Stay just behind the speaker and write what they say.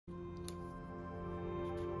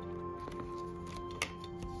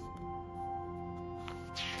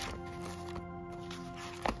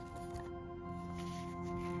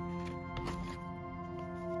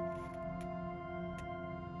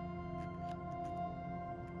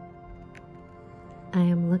I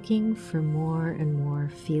am looking for more and more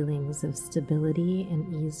feelings of stability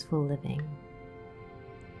and easeful living,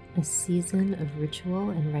 a season of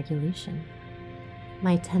ritual and regulation.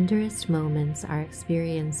 My tenderest moments are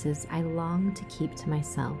experiences I long to keep to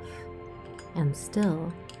myself, and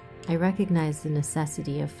still, I recognize the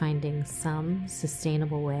necessity of finding some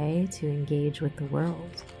sustainable way to engage with the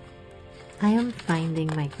world. I am finding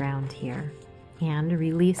my ground here and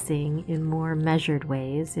releasing in more measured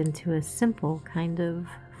ways into a simple kind of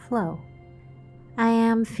flow. I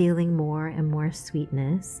am feeling more and more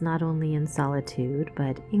sweetness, not only in solitude,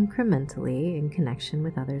 but incrementally in connection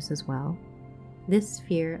with others as well. This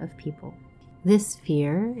fear of people. This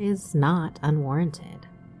fear is not unwarranted,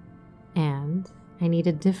 and I need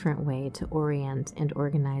a different way to orient and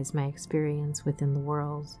organize my experience within the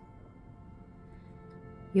world.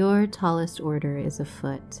 Your tallest order is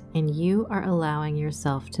afoot, and you are allowing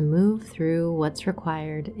yourself to move through what's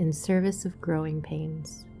required in service of growing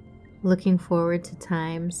pains. Looking forward to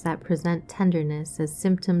times that present tenderness as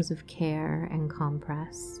symptoms of care and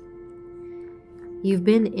compress. You've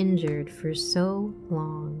been injured for so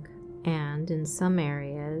long, and in some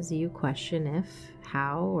areas you question if,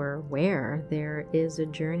 how, or where there is a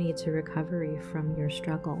journey to recovery from your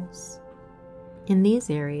struggles. In these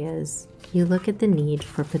areas, you look at the need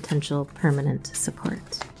for potential permanent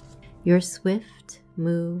support. Your swift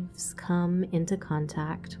moves come into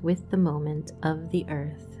contact with the moment of the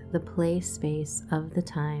earth, the play space of the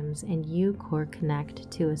times, and you core connect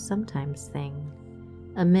to a sometimes thing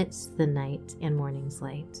amidst the night and morning's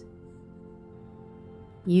light.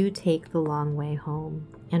 You take the long way home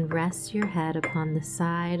and rest your head upon the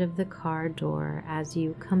side of the car door as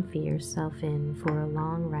you comfy yourself in for a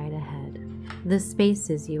long ride ahead. The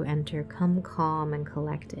spaces you enter come calm and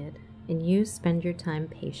collected, and you spend your time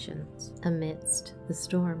patient amidst the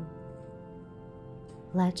storm.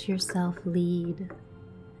 Let yourself lead.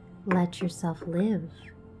 Let yourself live.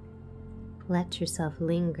 Let yourself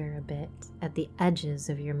linger a bit at the edges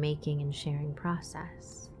of your making and sharing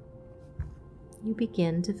process. You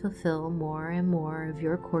begin to fulfill more and more of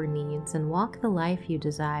your core needs and walk the life you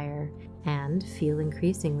desire and feel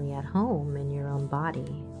increasingly at home in your own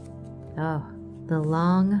body. Oh, the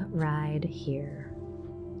long ride here.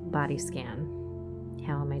 Body scan.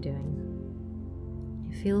 How am I doing?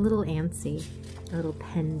 I feel a little antsy, a little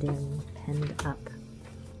penned in, penned up.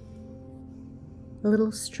 A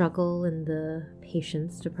little struggle in the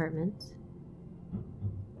patience department.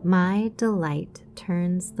 My delight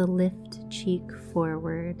turns the lift cheek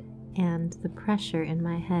forward, and the pressure in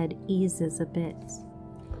my head eases a bit.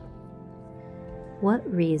 What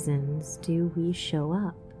reasons do we show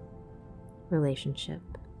up? Relationship.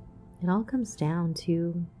 It all comes down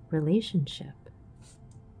to relationship.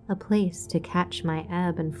 A place to catch my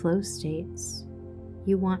ebb and flow states.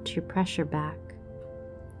 You want your pressure back.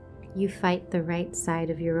 You fight the right side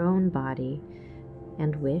of your own body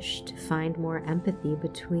and wish to find more empathy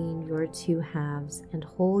between your two halves and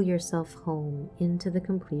haul yourself home into the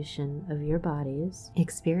completion of your body's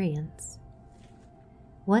experience.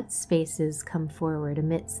 What spaces come forward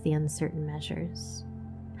amidst the uncertain measures?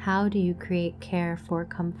 How do you create care for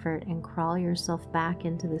comfort and crawl yourself back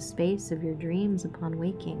into the space of your dreams upon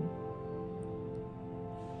waking?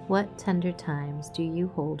 What tender times do you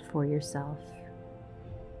hold for yourself?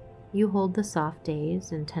 You hold the soft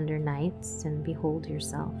days and tender nights and behold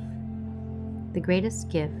yourself. The greatest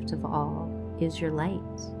gift of all is your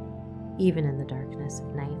light, even in the darkness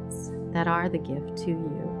of nights that are the gift to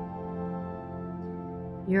you.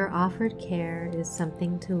 Your offered care is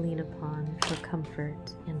something to lean upon for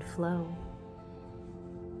comfort and flow.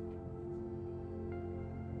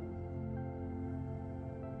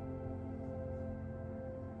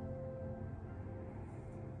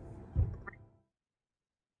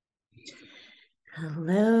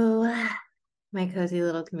 Hello, my cozy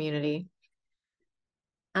little community.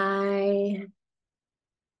 I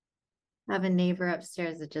have a neighbor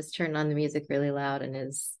upstairs that just turned on the music really loud and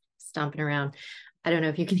is stomping around. I don't know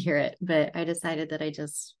if you can hear it, but I decided that I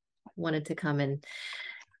just wanted to come and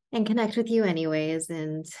connect with you anyways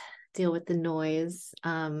and deal with the noise.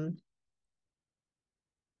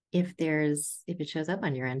 If it shows up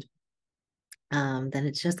on your end, then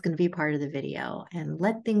it's just going to be part of the video, and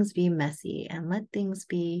let things be messy and let things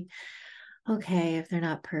be okay if they're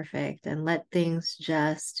not perfect, and let things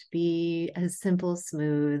just be as simple,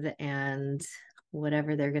 smooth, and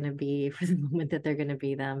whatever they're going to be for the moment that they're going to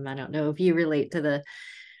be them. I don't know if you relate to the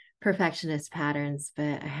perfectionist patterns,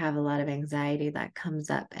 but I have a lot of anxiety that comes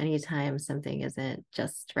up anytime something isn't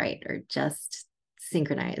just right or just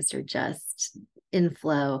synchronized or just in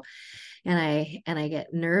flow. And I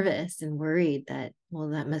get nervous and worried that, well,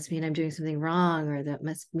 that must mean I'm doing something wrong, or that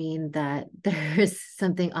must mean that there's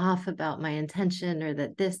something off about my intention, or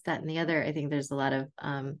that this, that, and the other. I think there's a lot of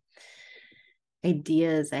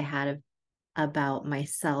ideas I had about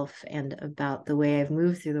myself and about the way I've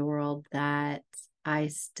moved through the world that I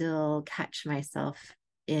still catch myself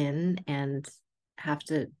in and have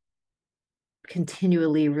to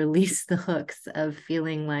continually release the hooks of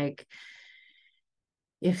feeling like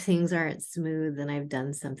if things aren't smooth, then I've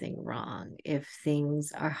done something wrong. If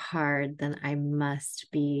things are hard, then I must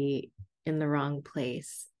be in the wrong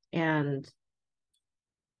place. And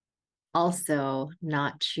also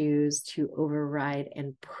not choose to override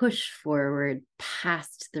and push forward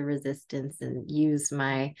past the resistance and use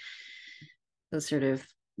my sort of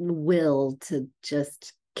will to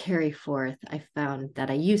just carry forth. I found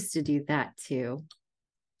that I used to do that too.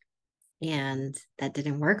 And that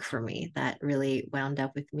didn't work for me. That really wound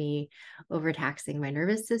up with me overtaxing my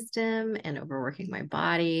nervous system and overworking my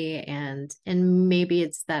body. And maybe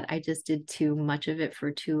it's that I just did too much of it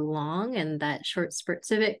for too long, and that short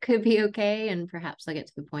spurts of it could be okay. And perhaps I'll get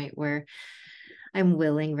to the point where I'm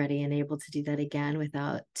willing, ready, and able to do that again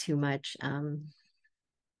without too much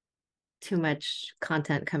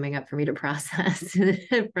content coming up for me to process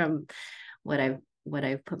from what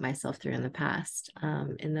I've put myself through in the past,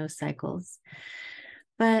 in those cycles.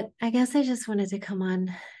 But I guess I just wanted to come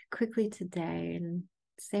on quickly today and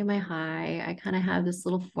say my hi. I kind of have this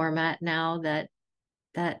little format now that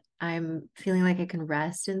I'm feeling like I can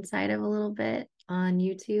rest inside of a little bit on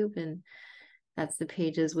YouTube, and that's the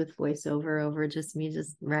pages with voiceover over just me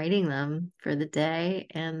just writing them for the day,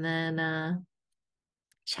 and then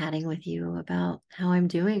chatting with you about how I'm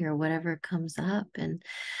doing or whatever comes up. And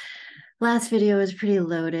last video was pretty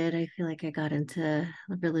loaded. I feel like I got into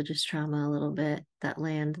religious trauma a little bit. That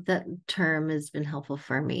term has been helpful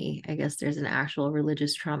for me. I guess there's an actual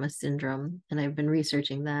religious trauma syndrome, and I've been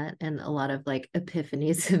researching that. And a lot of like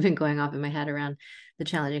epiphanies have been going off in my head around the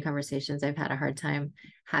challenging conversations I've had a hard time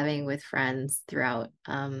having with friends throughout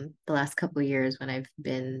the last couple of years, when I've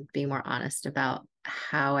been being more honest about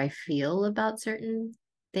how I feel about certain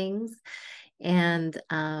things. And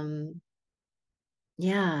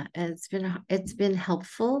yeah, it's been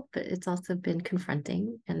helpful, but it's also been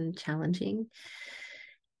confronting and challenging.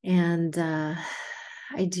 And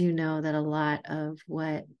I do know that a lot of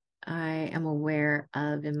what I am aware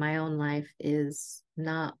of in my own life is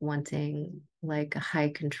not wanting like a high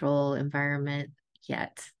control environment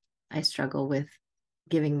yet. I struggle with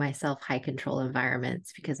giving myself high control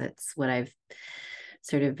environments because it's what I've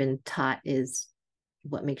sort of been taught is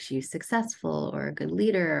what makes you successful or a good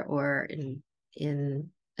leader or in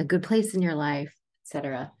a good place in your life,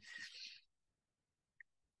 etc.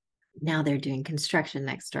 Now they're doing construction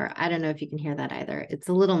next door. I don't know if you can hear that either. It's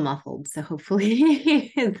a little muffled, so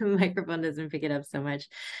hopefully the microphone doesn't pick it up so much.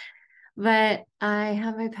 But I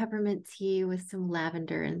have my peppermint tea with some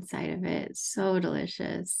lavender inside of it. So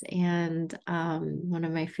delicious. And one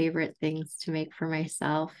of my favorite things to make for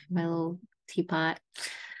myself, my little teapot.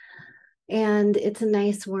 And it's a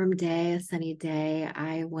nice warm day, a sunny day.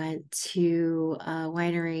 I went to a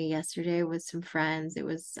winery yesterday with some friends. It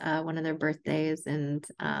was one of their birthdays, and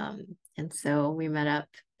so we met up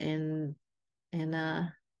in in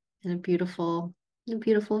a in a beautiful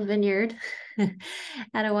vineyard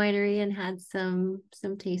at a winery and had some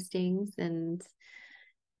tastings, and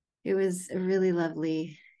it was a really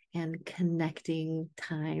lovely and connecting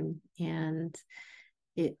time. And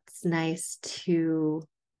it's nice to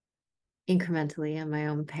incrementally at my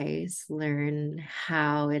own pace learn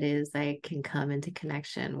how it is I can come into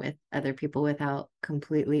connection with other people without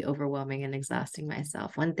completely overwhelming and exhausting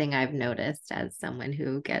myself. One thing I've noticed as someone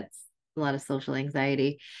who gets a lot of social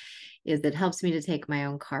anxiety is it helps me to take my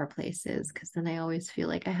own car places, because then I always feel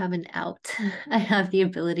like I have an out. I have the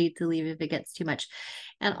ability to leave if it gets too much.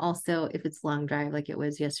 And also if it's long drive, like it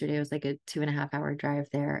was yesterday, it was like a 2.5 hour drive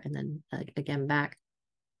there and then again back.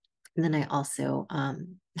 And then I also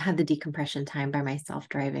had the decompression time by myself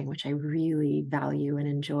driving, which I really value and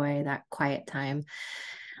enjoy, that quiet time.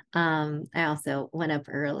 I also went up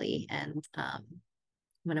early, and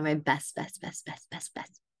one of my best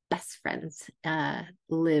friends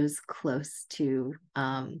lives close to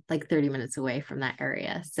like 30 minutes away from that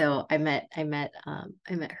area. So I met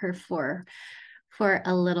her for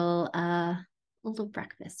a little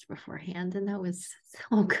breakfast beforehand, and that was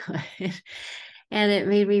so good. And it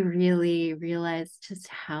made me really realize just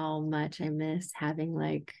how much I miss having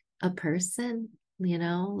like a person,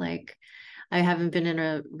 like I haven't been in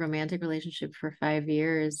a romantic relationship for 5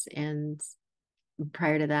 years, and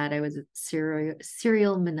prior to that, I was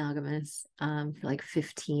serial monogamous for like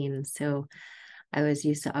 15. So I was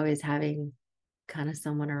used to always having kind of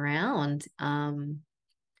someone around,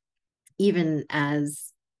 even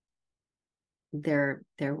as there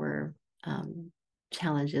were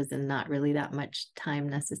challenges and not really that much time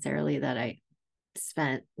necessarily that I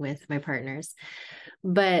spent with my partners.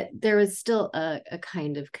 But there was still a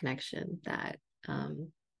kind of connection that I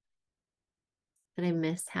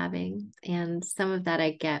miss having. And some of that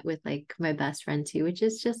I get with like my best friend too, which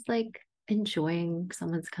is just like enjoying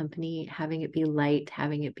someone's company, having it be light,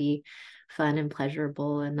 having it be fun and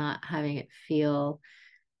pleasurable, and not having it feel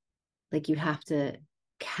like you have to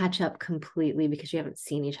catch up completely because you haven't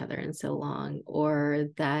seen each other in so long, or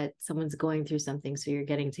that someone's going through something, so you're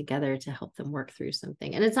getting together to help them work through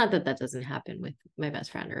something. And it's not that that doesn't happen with my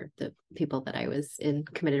best friend or the people that I was in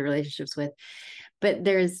committed relationships with, but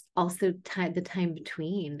there's also the time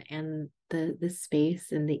between, and the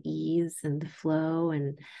space and the ease and the flow,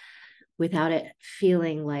 and without it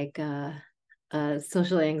feeling like a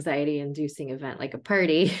social anxiety inducing event like a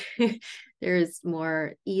party. There's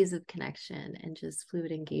more ease of connection and just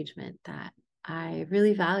fluid engagement that I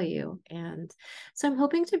really value. And so I'm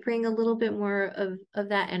hoping to bring a little bit more of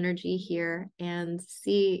that energy here and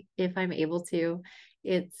see if I'm able to.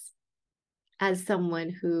 It's as someone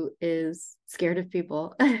who is scared of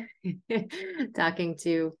people, talking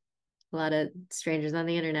to a lot of strangers on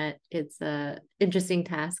the internet. It's a interesting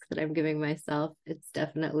task that I'm giving myself. It's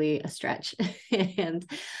definitely a stretch. And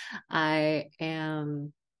I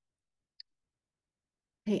am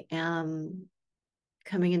I am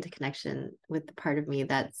coming into connection with the part of me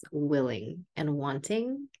that's willing and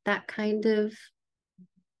wanting that kind of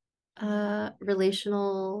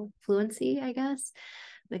relational fluency, I guess,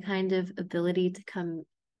 the kind of ability to come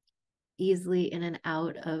easily in and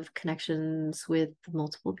out of connections with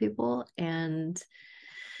multiple people. And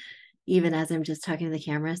even as I'm just talking to the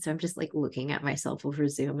camera, so I'm just like looking at myself over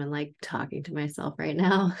Zoom and like talking to myself right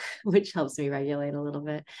now, which helps me regulate a little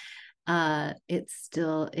bit. It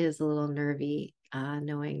still is a little nervy,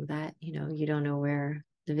 knowing that, you don't know where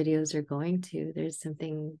the videos are going to. There's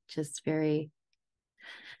something just very,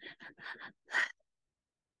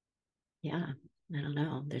 yeah, I don't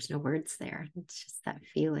know. There's no words there. It's just that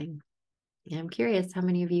feeling. And I'm curious how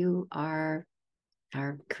many of you are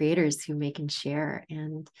creators who make and share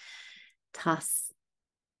and toss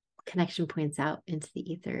connection points out into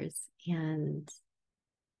the ethers and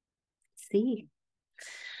see.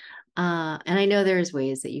 And I know there's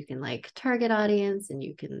ways that you can like target audience, and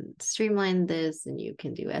you can streamline this, and you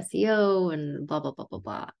can do SEO and blah blah blah blah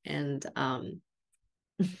blah. And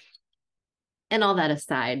all that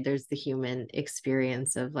aside, there's the human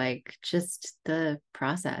experience of like just the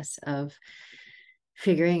process of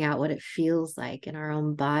figuring out what it feels like in our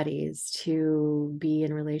own bodies to be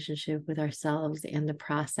in relationship with ourselves, and the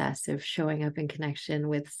process of showing up in connection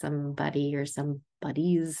with somebody or some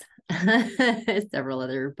buddies, several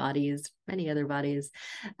other bodies, many other bodies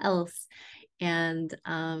else, and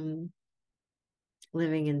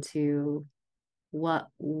living into what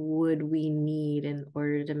would we need in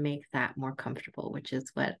order to make that more comfortable, which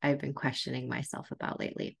is what I've been questioning myself about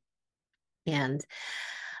lately. And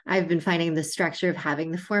I've been finding the structure of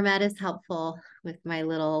having the format is helpful with my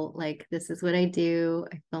little, like, this is what I do.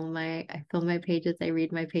 I film my pages, I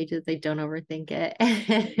read my pages, I don't overthink it.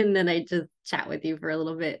 And then I just chat with you for a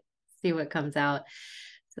little bit, see what comes out.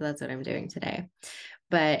 So that's what I'm doing today.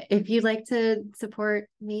 But if you'd like to support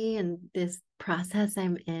me and this process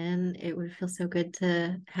I'm in, it would feel so good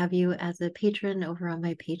to have you as a patron over on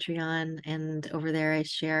my Patreon. And over there, I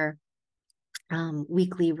share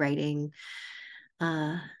weekly writing.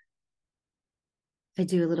 I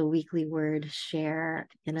do a little weekly word share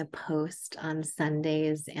in a post on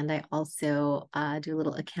Sundays, and I also do a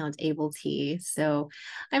little account able tea. So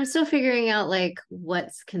I'm still figuring out like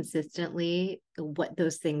what's consistently what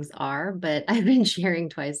those things are, but I've been sharing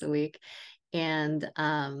twice a week, and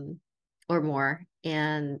or more.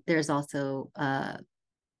 And there's also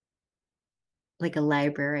like a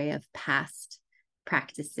library of past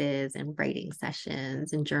practices and writing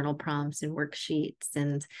sessions and journal prompts and worksheets.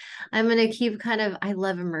 And I'm going to keep I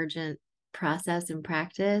love emergent process and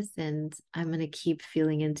practice. And I'm going to keep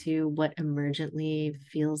feeling into what emergently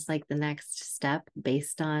feels like the next step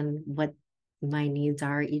based on what my needs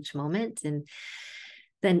are each moment. And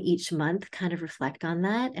then each month kind of reflect on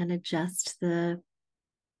that and adjust the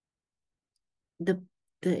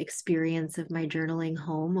the experience of my journaling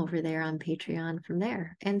home over there on Patreon from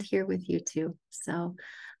there, and here with you too. So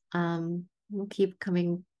we'll keep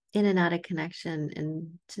coming in and out of connection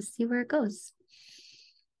and just see where it goes.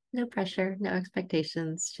 No pressure, no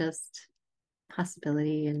expectations, just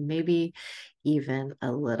possibility, and maybe even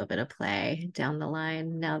a little bit of play down the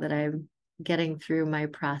line now that I'm getting through my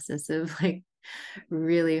process of like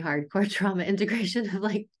really hardcore trauma integration of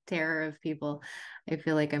like terror of people. I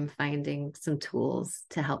feel like I'm finding some tools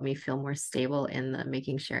to help me feel more stable in the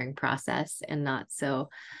making sharing process and not so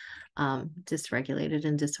dysregulated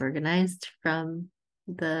and disorganized from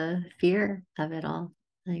the fear of it all.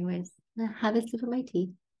 Anyways, have a sip of my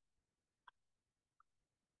tea.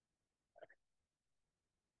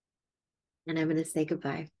 And I'm going to say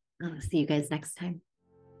goodbye. I'll see you guys next time.